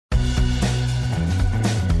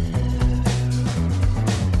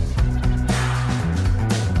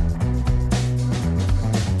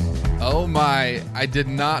my, I did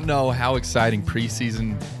not know how exciting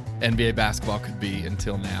preseason NBA basketball could be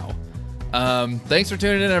until now. Thanks for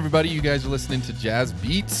tuning in, everybody. You guys are listening to Jazz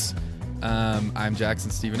Beats. I'm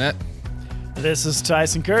Jackson Stevenette. This is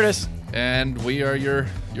Tyson Curtis. And we are your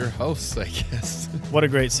hosts, I guess. What a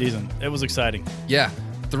great season. It was exciting. Yeah.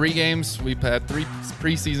 3 games. We've had 3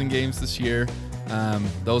 preseason games this year.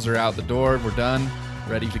 Those are out the door. We're done.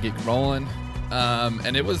 Ready to get rolling.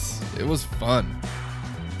 And it was fun.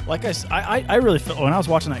 Like I really felt when I was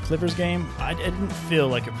watching that Clippers game, I didn't feel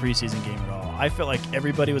like a preseason game at all. I felt like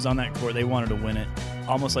everybody was on that court. They wanted to win it,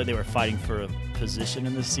 almost like they were fighting for a position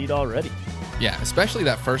in the seed already. Yeah, especially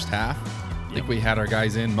that first half. I think we had our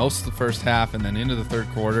guys in most of the first half and then into the third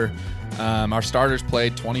quarter. Our starters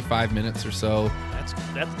played 25 minutes or so.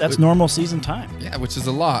 That's normal season time. Yeah, which is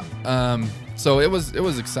a lot. So it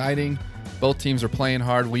was exciting. Both teams are playing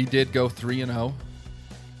hard. We did go 3-0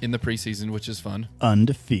 in the preseason, which is fun.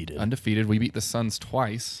 Undefeated. We beat the Suns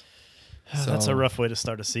twice. So. That's a rough way to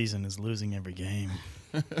start a season, is losing every game.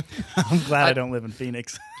 I'm glad I don't live in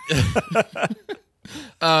Phoenix.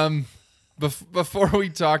 Before we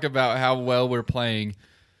talk about how well we're playing,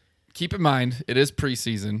 keep in mind it is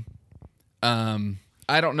preseason.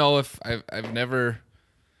 I don't know if I've never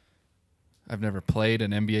played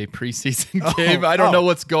an NBA preseason game. I don't know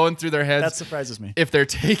what's going through their heads. That surprises me. If they're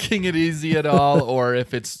taking it easy at all, or if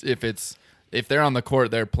they're on the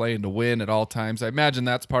court, they're playing to win at all times. I imagine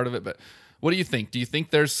that's part of it. But what do you think? Do you think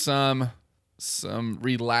there's some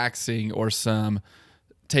relaxing or some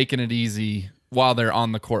taking it easy while they're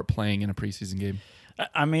on the court playing in a preseason game?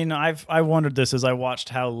 I mean, I wondered this as I watched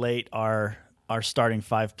how late our starting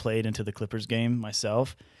 5 played into the Clippers game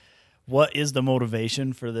myself. What is the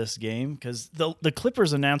motivation for this game? Because the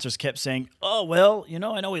Clippers announcers kept saying, oh, well,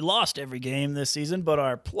 I know we lost every game this season, but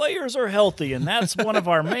our players are healthy, and that's one of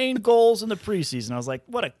our main goals in the preseason. I was like,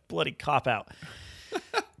 what a bloody cop-out.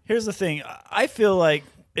 Here's the thing. I feel like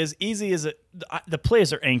as easy as the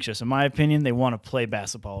players are anxious, in my opinion. They want to play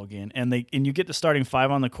basketball again. And you get the starting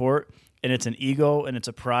 5 on the court, and it's an ego, and it's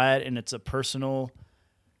a pride, and it's a personal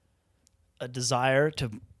desire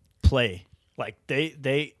to play. Like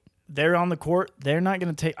they're on the court. They're not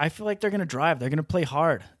going to take – I feel like they're going to drive. They're going to play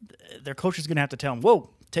hard. Their coach is going to have to tell them, whoa,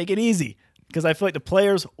 take it easy, because I feel like the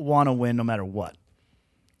players want to win no matter what.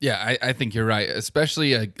 Yeah, I think you're right,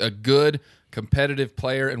 especially a good competitive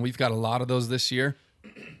player, and we've got a lot of those this year.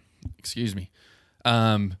 Excuse me.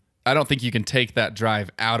 I don't think you can take that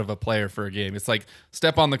drive out of a player for a game. It's like,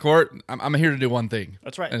 step on the court, I'm here to do one thing.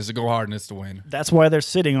 That's right. And it's to go hard and it's to win. That's why they're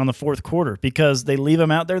sitting on the fourth quarter, because they leave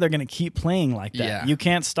them out there, they're going to keep playing like that. Yeah. You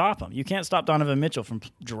can't stop them. You can't stop Donovan Mitchell from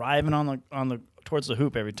driving on the towards the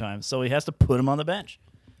hoop every time. So he has to put him on the bench.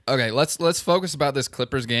 Okay, let's focus about this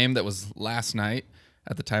Clippers game that was last night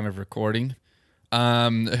at the time of recording. Who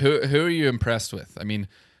are you impressed with? I mean,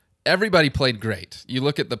 everybody played great. You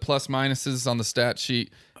look at the plus minuses on the stat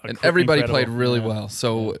sheet, and everybody played really well.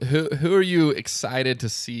 So who are you excited to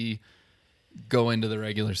see go into the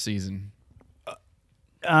regular season?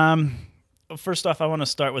 First off, I want to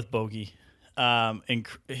start with Bogey.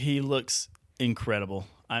 He looks incredible.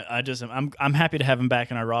 I'm happy to have him back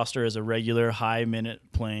in our roster as a regular high minute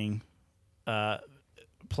playing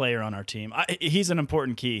player on our team. He's an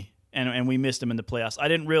important key, and we missed him in the playoffs. I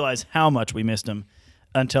didn't realize how much we missed him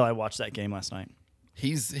until I watched that game last night.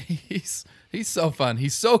 He's so fun.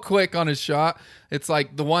 He's so quick on his shot. It's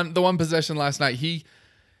like the one possession last night.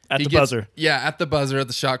 Buzzer. Yeah, at the buzzer, at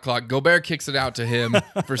the shot clock. Gobert kicks it out to him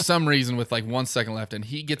for some reason with like 1 second left, and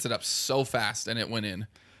he gets it up so fast, and it went in.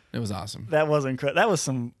 It was awesome. That was incredible. That was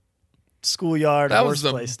some schoolyard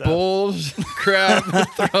horseplay stuff. That was some bull crap.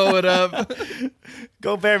 Throw it up.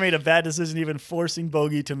 Gobert made a bad decision even forcing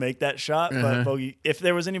Bogey to make that shot, but Bogey, if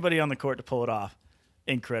there was anybody on the court to pull it off,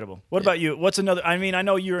 incredible. What about you? What's another? I mean, I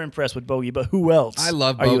know you're impressed with Bogey, but who else? I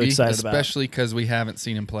love Bogey, especially because we haven't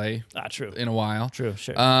seen him play. True. In a while. True,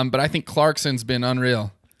 sure. But I think Clarkson's been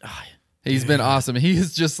unreal. He's been awesome. He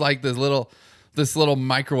is just like this little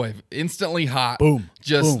microwave, instantly hot, boom,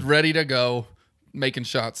 ready to go, making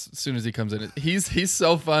shots as soon as he comes in. He's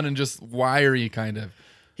so fun and just wiry, kind of.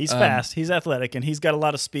 He's fast, he's athletic, and he's got a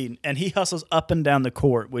lot of speed. And he hustles up and down the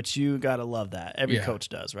court, which you got to love that. Every coach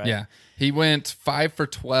does, right? Yeah. He went 5 for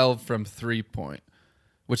 12 from 3-point,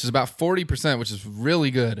 which is about 40%, which is really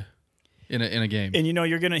good in a game. And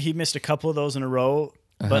he missed a couple of those in a row.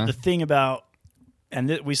 But the thing about,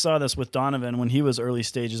 we saw this with Donovan when he was early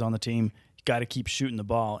stages on the team, you got to keep shooting the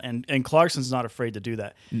ball. And Clarkson's not afraid to do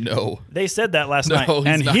that. No. They said that last night.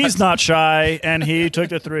 And he's not shy, and he took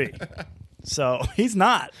the 3. So he's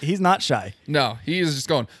not shy. No, he is just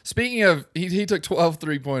going. Speaking of, he took 12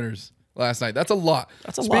 3-pointers last night. That's a lot.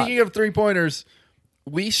 That's a Speaking lot. of 3-pointers,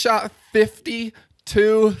 we shot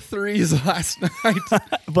 52 threes last night.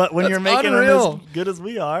 But when That's you're making unreal. them as good as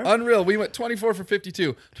we are. Unreal. We went 24 for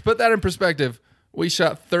 52. To put that in perspective, we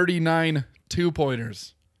shot 39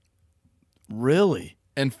 2-pointers Really?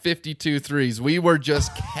 and 52 threes. We were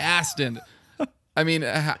just casting. I mean,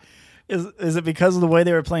 Is it because of the way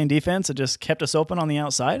they were playing defense? It just kept us open on the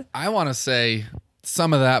outside? I want to say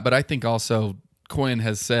some of that, but I think also Quinn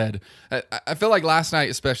has said, I feel like last night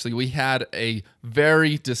especially, we had a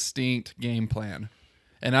very distinct game plan.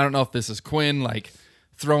 And I don't know if this is Quinn like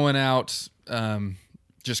throwing out,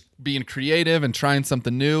 just being creative and trying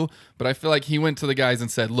something new, but I feel like he went to the guys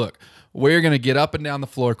and said, look, we're going to get up and down the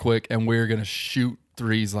floor quick and we're going to shoot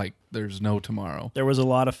threes like there's no tomorrow. There was a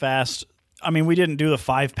lot of fast. I mean, we didn't do the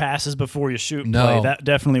 5 passes before you shoot and No. play. That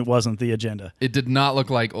definitely wasn't the agenda. It did not look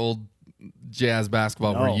like old Jazz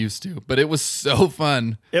basketball No. we're used to, but it was so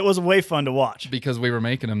fun. It was way fun to watch. Because we were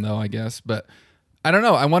making them, though, I guess. But I don't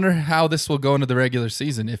know. I wonder how this will go into the regular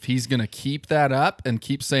season. If he's going to keep that up and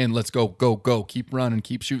keep saying, let's go, go, go, keep running,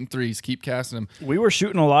 keep shooting threes, keep casting them. We were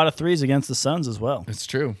shooting a lot of threes against the Suns as well. It's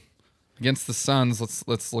true. Against the Suns,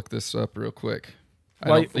 let's look this up real quick. I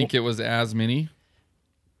Well, don't think it was as many.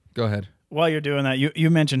 Go ahead. While you're doing that, you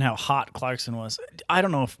mentioned how hot Clarkson was. I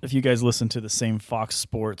don't know if you guys listened to the same Fox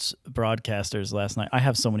Sports broadcasters last night. I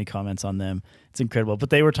have so many comments on them. It's incredible. But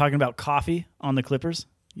they were talking about Coffey on the Clippers.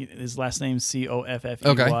 His last name's Coffey,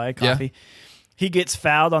 Okay, Coffey. yeah. He gets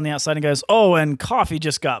fouled on the outside and goes, oh, and Coffey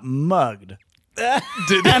just got mugged.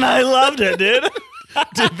 And I loved it, dude.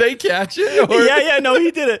 Did they catch it? Or? Yeah, no,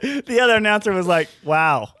 he did it. The other announcer was like,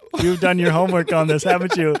 wow, you've done your homework on this,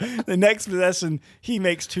 haven't you? The next possession, he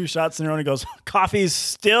makes 2 shots in a row and he goes, Coffee's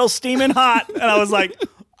still steaming hot. And I was like,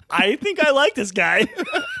 I think I like this guy.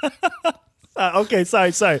 Okay,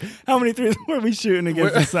 sorry. How many threes were we shooting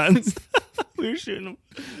against the Suns? We were shooting them.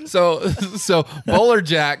 So Bowler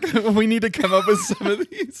Jack, we need to come up with some of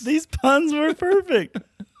these. These puns were perfect.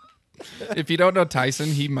 If you don't know Tyson,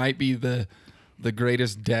 he might be the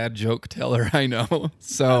greatest dad joke teller I know.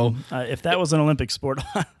 So If that was an Olympic sport,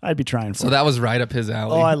 I'd be trying for it. that was right up his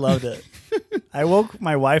alley. Oh, I loved it. I woke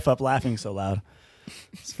my wife up laughing so loud.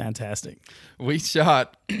 It's fantastic. We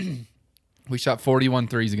shot 41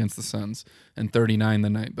 threes against the Suns and 39 the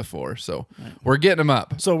night before. So we're getting them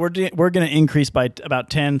up So we're going to increase by about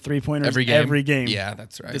 10 3-pointers every game. Every game. Yeah,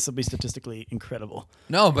 that's right. This will be statistically incredible.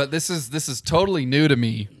 No, but this is totally new to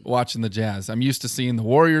me watching the Jazz. I'm used to seeing the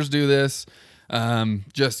Warriors do this,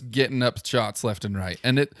 just getting up shots left and right.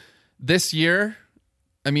 And this year,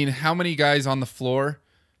 I mean, how many guys on the floor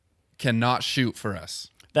cannot shoot for us?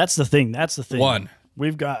 That's the thing. One.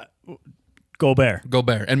 We've got Gobert.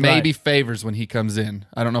 And maybe Favors when he comes in.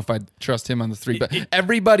 I don't know if I'd trust him on the 3, but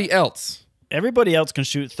everybody else. Everybody else can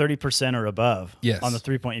shoot 30% or above Yes. on the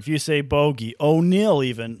 3-point. If you say Bogey, O'Neal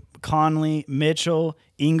even, Conley, Mitchell,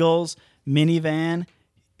 Ingles, Minivan,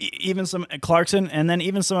 even some Clarkson, and then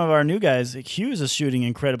even some of our new guys. Hughes is shooting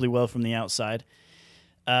incredibly well from the outside.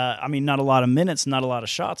 I mean, not a lot of minutes, not a lot of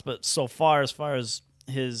shots, but so far as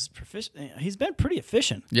his he's been pretty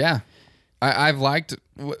efficient. Yeah. I've liked.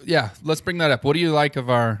 Yeah, let's bring that up. What do you like of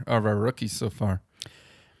our rookies so far?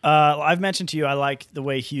 I've mentioned to you I like the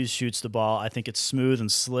way Hughes shoots the ball. I think it's smooth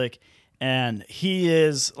and slick, and he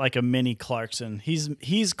is like a mini Clarkson.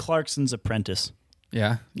 He's Clarkson's apprentice.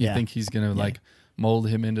 Yeah, you Yeah. think he's gonna like mold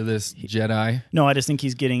him into this Jedi? No, I just think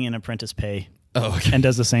he's getting an apprentice pay Oh, okay. and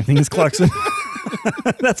does the same thing as Clarkson.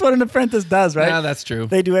 That's what an apprentice does, right? Yeah, that's true.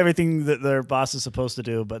 They do everything that their boss is supposed to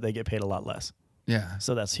do, but they get paid a lot less. Yeah.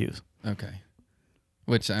 So that's Hughes. Okay.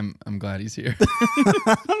 Which I'm glad he's here.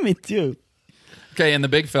 Me too. Okay, and the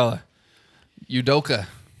big fella, Udoka.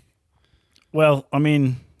 Well, I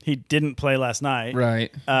mean, he didn't play last night.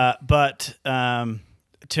 Right. But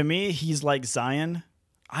to me, he's like Zion.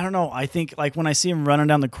 I don't know. I think like when I see him running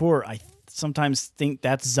down the court, I sometimes think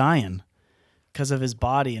that's Zion because of his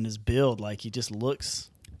body and his build. Like he just looks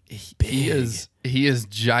big. He is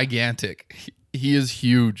gigantic. He is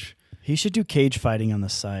huge. He should do cage fighting on the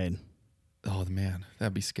side. Oh man,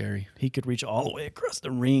 that'd be scary. He could reach all the way across the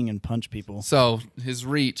ring and punch people. So his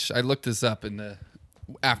reach, I looked this up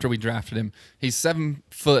after we drafted him. He's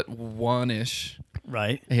 7'1"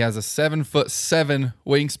 Right. He has a 7'7"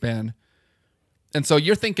 wingspan. And so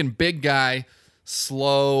you're thinking big guy,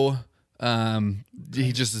 slow,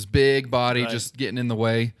 he just is big body, Right. just getting in the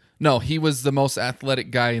way. No, he was the most athletic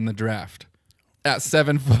guy in the draft. at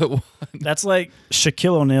 7'1". That's like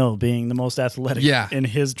Shaquille O'Neal being the most athletic Yeah. in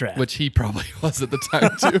his draft. Which he probably was at the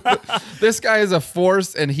time too. But this guy is a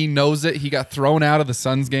force, and he knows it. He got thrown out of the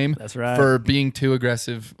Suns game That's right. for being too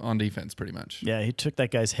aggressive on defense, pretty much. Yeah, he took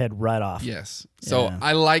that guy's head right off. Yes. So Yeah.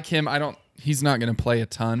 I like him. He's not going to play a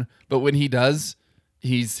ton, but when he does,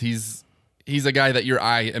 he's a guy that your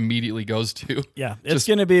eye immediately goes to. Yeah, it's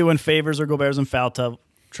going to be when Favors or Gobert's in foul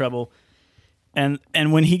trouble. And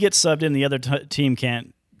when he gets subbed in, the other team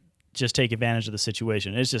can't just take advantage of the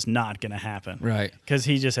situation. It's just not going to happen. Right. Because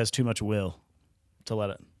he just has too much will to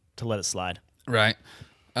let it slide. Right.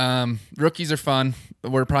 Rookies are fun.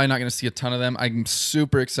 We're probably not going to see a ton of them. I'm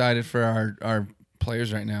super excited for our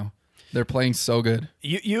players right now. They're playing so good.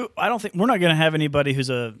 I don't think we're not going to have anybody who's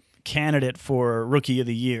a candidate for Rookie of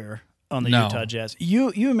the Year on the Utah Jazz.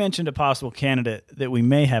 You mentioned a possible candidate that we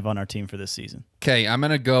may have on our team for this season. Okay, I'm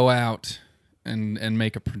going to go out and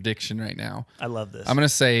make a prediction right now. I love this. I'm going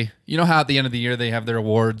to say, you know how at the end of the year they have their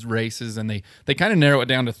awards races and they kind of narrow it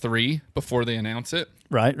down to 3 before they announce it?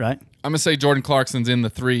 Right. I'm going to say Jordan Clarkson's in the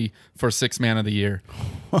 3 for Sixth Man of the Year.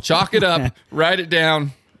 Chalk it up, write it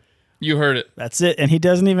down. You heard it. That's it. And he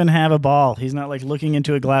doesn't even have a ball. He's not like looking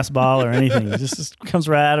into a glass ball or anything. It just comes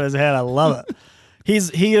right out of his head. I love it.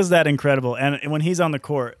 He is that incredible. And when he's on the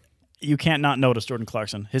court, you can't not notice Jordan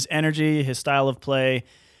Clarkson. His energy, his style of play,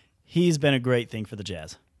 he's been a great thing for the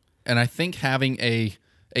Jazz. And I think having a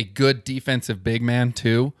good defensive big man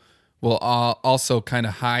too will also kind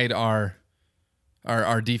of hide our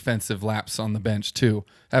defensive laps on the bench too.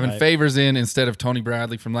 Having Favors in instead of Tony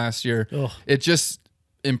Bradley from last year, it just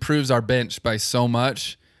improves our bench by so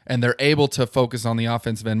much, and they're able to focus on the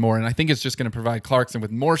offensive end more. And I think it's just going to provide Clarkson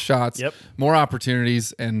with more shots, more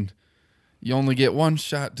opportunities, and you only get one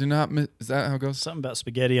shot. Do not miss. Is that how it goes? Something about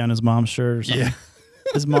spaghetti on his mom's shirt or something. Yeah.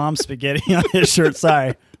 His mom's spaghetti on his shirt.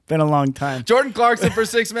 Sorry. Been a long time. Jordan Clarkson for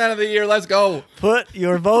Sixth Man of the Year. Let's go. Put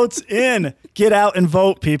your votes in. Get out and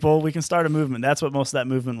vote, people. We can start a movement. That's what most of that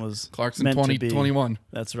movement was Clarkson meant 2021.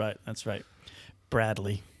 That's right.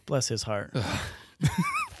 Bradley. Bless his heart.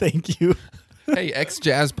 Thank you. Hey,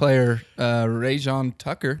 ex-Jazz player Rajon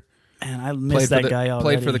Tucker. And I missed that guy already.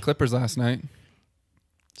 Played for the Clippers last night.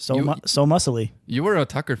 So muscly. You were a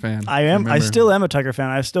Tucker fan. I am. I still am a Tucker fan.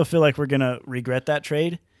 I still feel like we're gonna regret that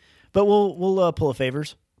trade, but we'll pull a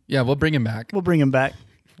Favors. Yeah, we'll bring him back.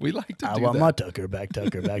 We like to do that. I want my Tucker back.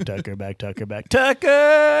 Tucker back. Tucker back. Tucker back.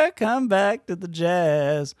 Tucker, come back to the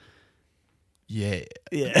Jazz. Yeah.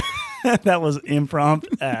 That was impromptu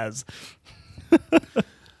as.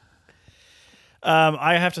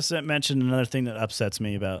 I have to mention another thing that upsets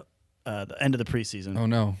me about the end of the preseason. Oh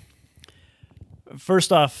no.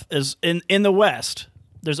 First off, is in the West,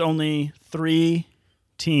 there's only 3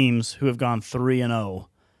 teams who have gone 3-0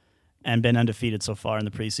 and been undefeated so far in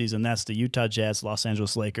the preseason. That's the Utah Jazz, Los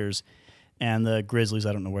Angeles Lakers, and the Grizzlies.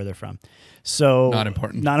 I don't know where they're from. So not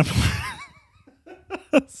important.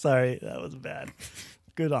 Sorry, that was bad.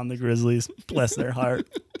 Good on the Grizzlies. Bless their heart.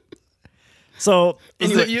 So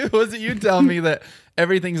anyway, was it you telling me that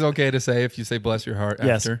everything's okay to say if you say bless your heart after?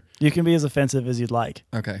 Yes, you can be as offensive as you'd like.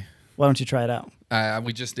 Okay. Why don't you try it out?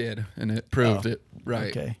 We just did, and it proved it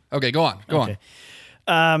right. Okay, go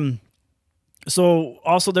on. So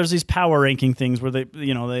also there's these power ranking things where they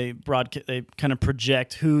kind of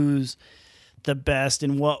project who's the best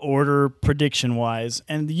in what order prediction wise,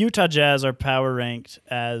 and the Utah Jazz are power ranked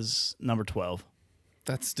as number 12.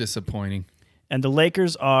 That's disappointing. And the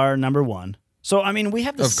Lakers are number 1. So I mean we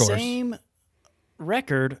have the same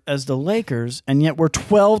record as the Lakers, and yet we're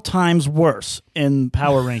 12 times worse in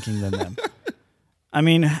power ranking than them. I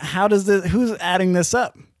mean, who's adding this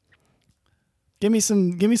up? Give me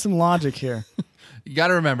some logic here. You got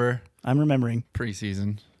to remember. I'm remembering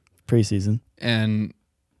preseason. And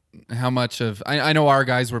how much of I know our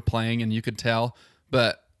guys were playing and you could tell,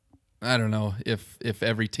 but I don't know if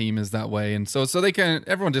every team is that way, and so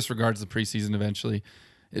everyone disregards the preseason eventually.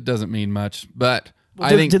 It doesn't mean much, but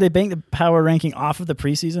I think, did they bank the power ranking off of the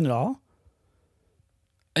preseason at all?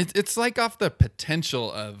 It's like off the potential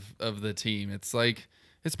of the team. It's like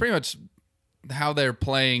it's pretty much how they're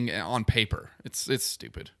playing on paper. It's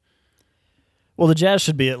stupid. Well, the Jazz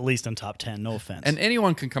should be at least in top 10. No offense. And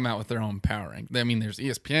anyone can come out with their own power rank. I mean, there's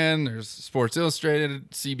ESPN, there's Sports Illustrated,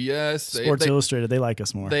 CBS. Sports Illustrated, they like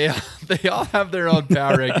us more. They all have their own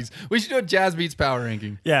power rankings. We should do a Jazz Beats power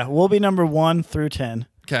ranking. Yeah, we'll be number 1 through 10.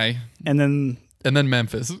 Okay. And then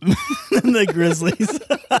Memphis. And the Grizzlies.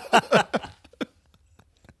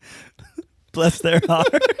 Bless their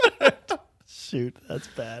heart. Shoot, that's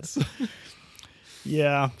bad.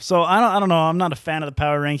 Yeah. So I don't know. I'm not a fan of the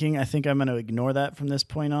power ranking. I think I'm going to ignore that from this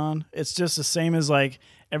point on. It's just the same as like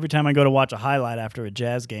every time I go to watch a highlight after a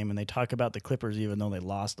Jazz game and they talk about the Clippers even though they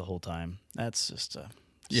lost the whole time. That's just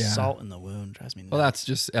salt in the wound. Drives me nuts. Well, that's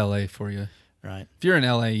just LA for you. Right. If you're in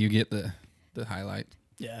LA, you get the highlight.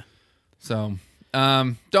 Yeah. So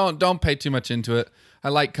don't pay too much into it. I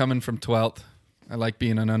like coming from 12th. I like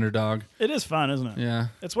being an underdog. It is fun, isn't it? Yeah.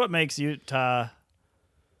 It's what makes Utah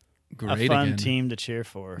Great a fun again. team to cheer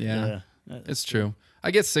for. Yeah. It's true.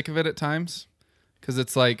 I get sick of it at times because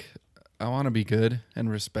it's like I want to be good and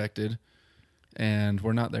respected, and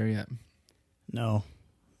we're not there yet. No,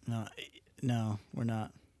 we're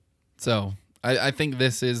not. So I think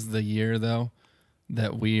this is the year, though,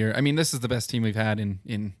 that we're – I mean, this is the best team we've had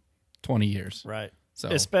in 20 years. Right. So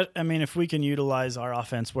I mean, if we can utilize our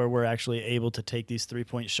offense where we're actually able to take these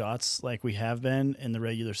three-point shots like we have been in the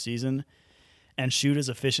regular season and shoot as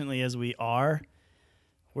efficiently as we are,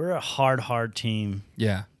 we're a hard team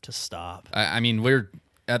to stop. I mean, we're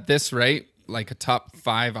at this rate like a top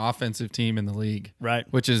 5 offensive team in the league. Right.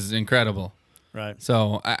 Which is incredible. Right.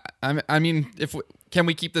 So, I mean, can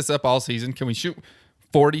we keep this up all season? Can we shoot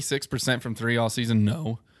 46% from 3 all season?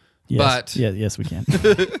 No. Yes. But yes, we can.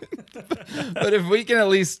 but if we can at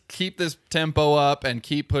least keep this tempo up and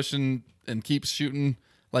keep pushing and keep shooting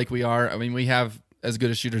like we are, I mean, we have as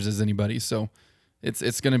good as shooters as anybody. So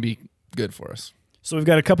it's going to be good for us. So we've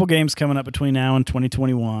got a couple games coming up between now and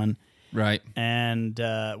 2021. Right. And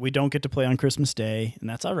we don't get to play on Christmas Day, and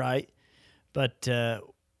that's all right. But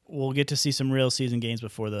we'll get to see some real season games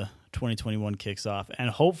before the 2021 kicks off. And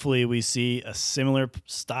hopefully we see a similar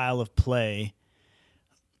style of play,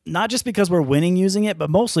 not just because we're winning using it, but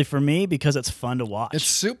mostly for me because it's fun to watch. It's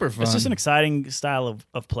super fun. It's just an exciting style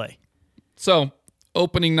of play. So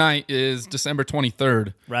opening night is December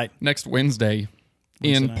 23rd. Right. Next Wednesday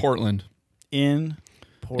Wednesday in night. Portland. In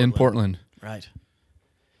Portland. Right.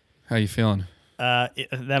 How you feeling?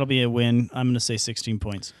 That'll be a win. I'm going to say 16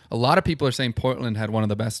 points. A lot of people are saying Portland had one of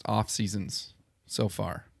the best off seasons so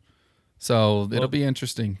far. So it'll be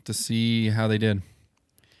interesting to see how they did.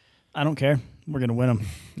 I don't care. We're going to win them.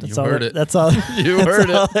 That's You all. heard it. That's all. You that's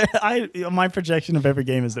heard all it. My projection of every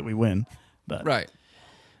game is that we win. But Right.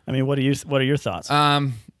 I mean, what are your thoughts?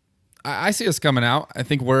 I see us coming out. I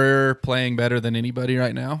think we're playing better than anybody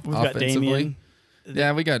right now. We've got offensively. Damian.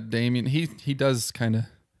 Yeah, we got Damian. He does kind of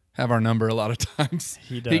have our number a lot of times.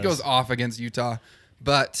 He does. He goes off against Utah,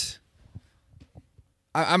 but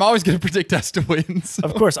I'm always going to predict us to win. So.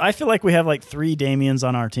 Of course, I feel like we have like 3 Damians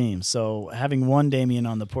on our team, so having one Damian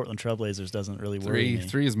on the Portland Trailblazers doesn't really worry me.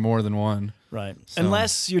 Three is more than one. Right. So.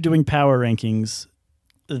 Unless you're doing power rankings,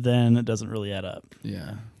 then it doesn't really add up.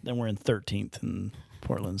 Yeah. Then we're in 13th and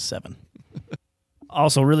Portland's 7.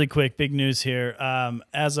 Also, really quick, big news here.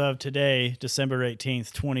 As of today, December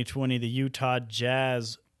 18th, 2020, the Utah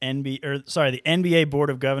Jazz the NBA Board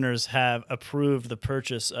of Governors have approved the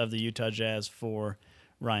purchase of the Utah Jazz for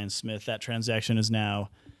Ryan Smith. That transaction is now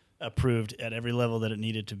approved at every level that it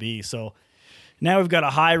needed to be. So now we've got a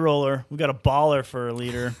high roller, we've got a baller for a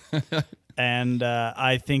leader, and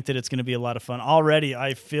I think that it's going to be a lot of fun. Already,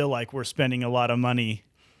 I feel like we're spending a lot of money,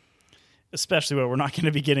 especially where we're not going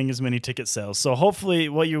to be getting as many ticket sales. So hopefully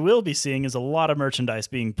what you will be seeing is a lot of merchandise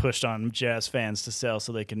being pushed on Jazz fans to sell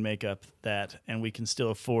so they can make up that, and we can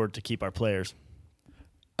still afford to keep our players.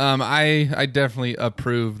 I definitely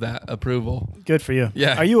approve that approval. Good for you.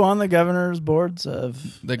 Yeah. Are you on the governor's boards of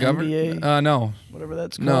The NBA? No. Whatever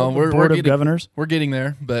that's called. No, The we're Board of getting, Governors? We're getting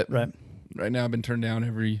there, but Right now I've been turned down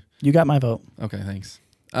every. You got my vote. Okay, thanks.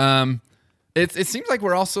 It seems like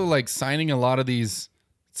we're also like signing a lot of these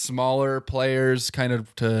smaller players kind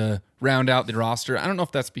of to round out the roster. I don't know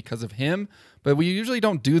if that's because of him, but we usually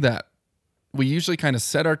don't do that. We usually kind of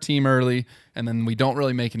set our team early, and then we don't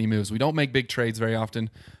really make any moves. We don't make big trades very often.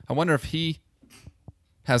 I wonder if he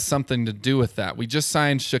has something to do with that. We just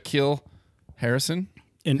signed Shaquille Harrison.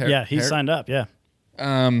 He signed up, yeah.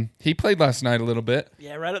 He played last night a little bit.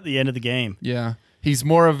 Yeah, right at the end of the game. Yeah. He's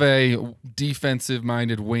more of a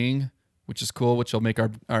defensive-minded wing, which is cool, which will make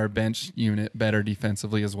our bench unit better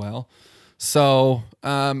defensively as well. So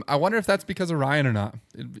I wonder if that's because of Ryan or not.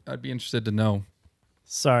 I'd be interested to know.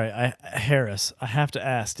 Sorry, Harris, I have to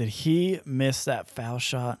ask, did he miss that foul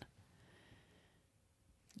shot?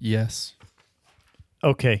 Yes.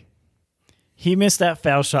 Okay. He missed that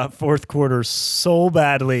foul shot fourth quarter so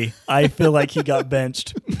badly, I feel like he got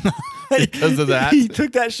benched. Because of that? He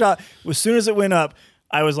took that shot. As soon as it went up,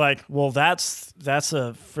 I was like, well, that's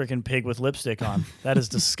a freaking pig with lipstick on. That is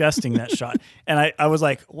disgusting, that shot. And I was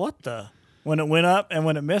like, what the? When it went up and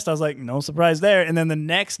when it missed, I was like, no surprise there. And then the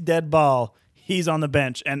next dead ball, he's on the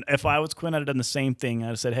bench. And if I was Quinn, I'd have done the same thing. I'd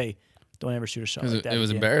have said, hey, don't ever shoot a shot like that. It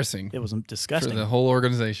was again. embarrassing. It was For disgusting. the whole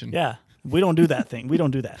organization. Yeah. We don't do that thing. We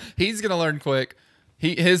don't do that. He's gonna learn quick.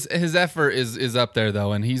 His effort is up there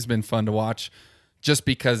though, and he's been fun to watch. Just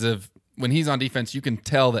because of when he's on defense, you can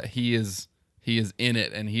tell that he is in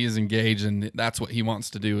it and he is engaged, and that's what he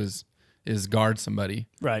wants to do is guard somebody.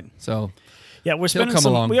 Right. So yeah, we are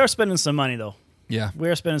spending some money though. Yeah, we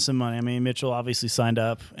are spending some money. I mean, Mitchell obviously signed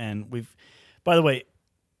up, and by the way,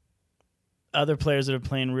 other players that are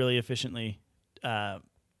playing really efficiently,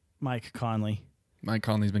 Mike Conley. Mike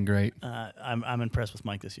Conley's been great. I'm impressed with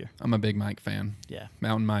Mike this year. I'm a big Mike fan. Yeah.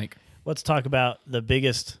 Mountain Mike. Let's talk about the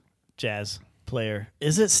biggest Jazz player.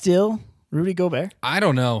 Is it still Rudy Gobert? I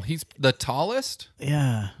don't know. He's the tallest.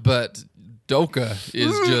 Yeah. But Doka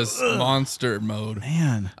is just monster mode.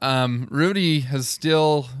 Man. Rudy has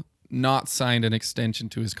still not signed an extension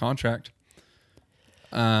to his contract.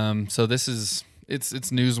 So this is it's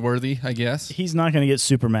newsworthy, I guess. He's not going to get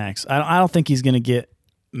super max. I don't think he's going to get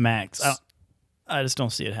max. I just don't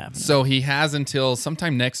see it happening. So he has until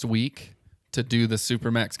sometime next week to do the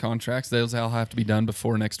Supermax contracts. Those all have to be done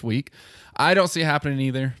before next week. I don't see it happening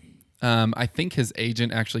either. I think his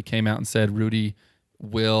agent actually came out and said Rudy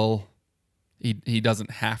will. He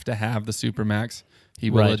doesn't have to have the Supermax. He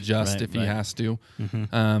will adjust if he has to.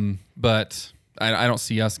 Mm-hmm. But I don't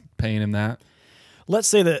see us paying him that. Let's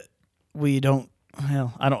say that we don't.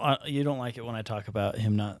 Well, I don't. You don't like it when I talk about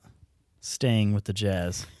him not staying with the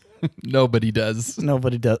Jazz. Nobody does.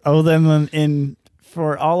 Nobody does. Oh, then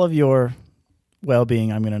for all of your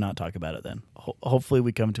well-being, I'm going to not talk about it then. Hopefully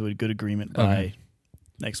we come to a good agreement by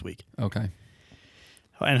next week. Okay.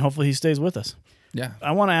 And hopefully he stays with us. Yeah.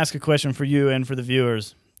 I want to ask a question for you and for the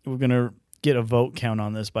viewers. We're going to get a vote count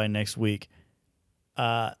on this by next week.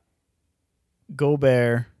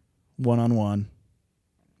 Gobert one-on-one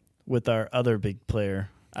with our other big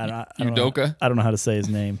player. I don't know how to say his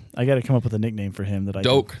name. I got to come up with a nickname for him that I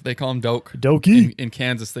Doke. They call him Doke. Dokey. In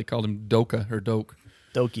Kansas, they called him Doka or Doke.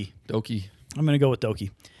 Dokey. Dokey. I'm going to go with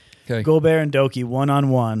Dokey. Okay. Gobert and Dokey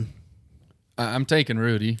one-on-one. I'm taking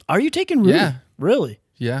Rudy. Are you taking Rudy? Yeah. Really?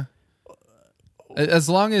 Yeah. As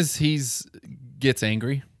long as gets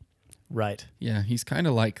angry. Right. Yeah, he's kind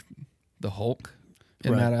of like the Hulk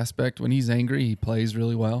in Right. that aspect. When he's angry, he plays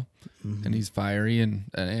really well, and he's fiery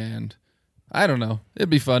and I don't know. It'd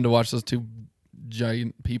be fun to watch those two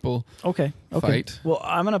giant people fight. Well,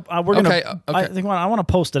 I want to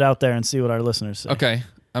post it out there and see what our listeners say. Okay,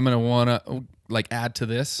 I'm gonna wanna add to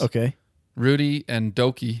this. Okay. Rudy and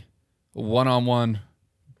Doki, one-on-one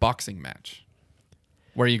boxing match.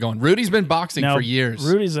 Where are you going? Rudy's been boxing for years.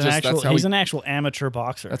 Rudy's an actual amateur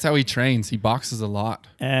boxer. That's how he trains. He boxes a lot.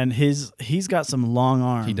 And he's got some long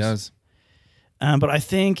arms. He does. But I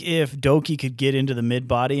think if Doki could get into the mid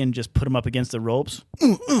body and just put him up against the ropes,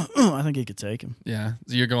 I think he could take him. Yeah,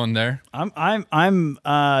 so you're going there. I'm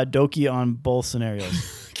Doki on both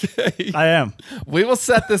scenarios. Okay. I am. We will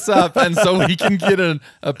set this up, and so we can get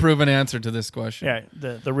a proven answer to this question. Yeah,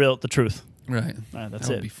 the truth. Right. All right, that's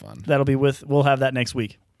That'll it. be fun. We'll have that next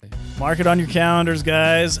week. Mark it on your calendars,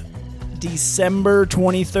 guys. December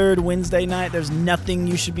 23rd, Wednesday night. There's nothing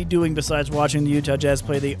you should be doing besides watching the Utah Jazz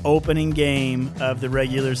play the opening game of the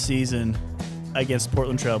regular season against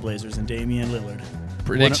Portland Trailblazers and Damian Lillard.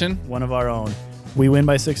 Prediction? One of our own. We win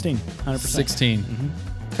by 16, 100%. 16.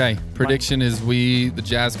 Mm-hmm. Okay. Prediction is the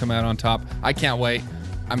Jazz come out on top. I can't wait.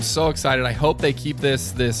 I'm so excited. I hope they keep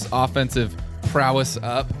this offensive prowess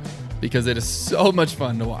up because it is so much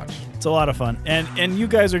fun to watch. It's a lot of fun. And you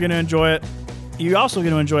guys are going to enjoy it. You're also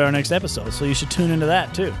going to enjoy our next episode, so you should tune into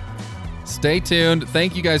that too. Stay tuned.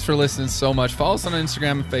 Thank you guys for listening so much. Follow us on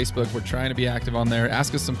Instagram and Facebook. We're trying to be active on there.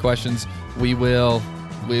 Ask us some questions. We will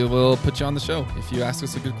put you on the show if you ask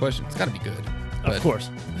us a good question. It's got to be good. Of course.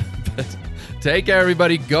 But take care,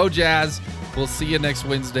 everybody. Go Jazz. We'll see you next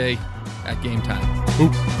Wednesday at game time.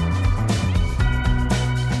 Oop.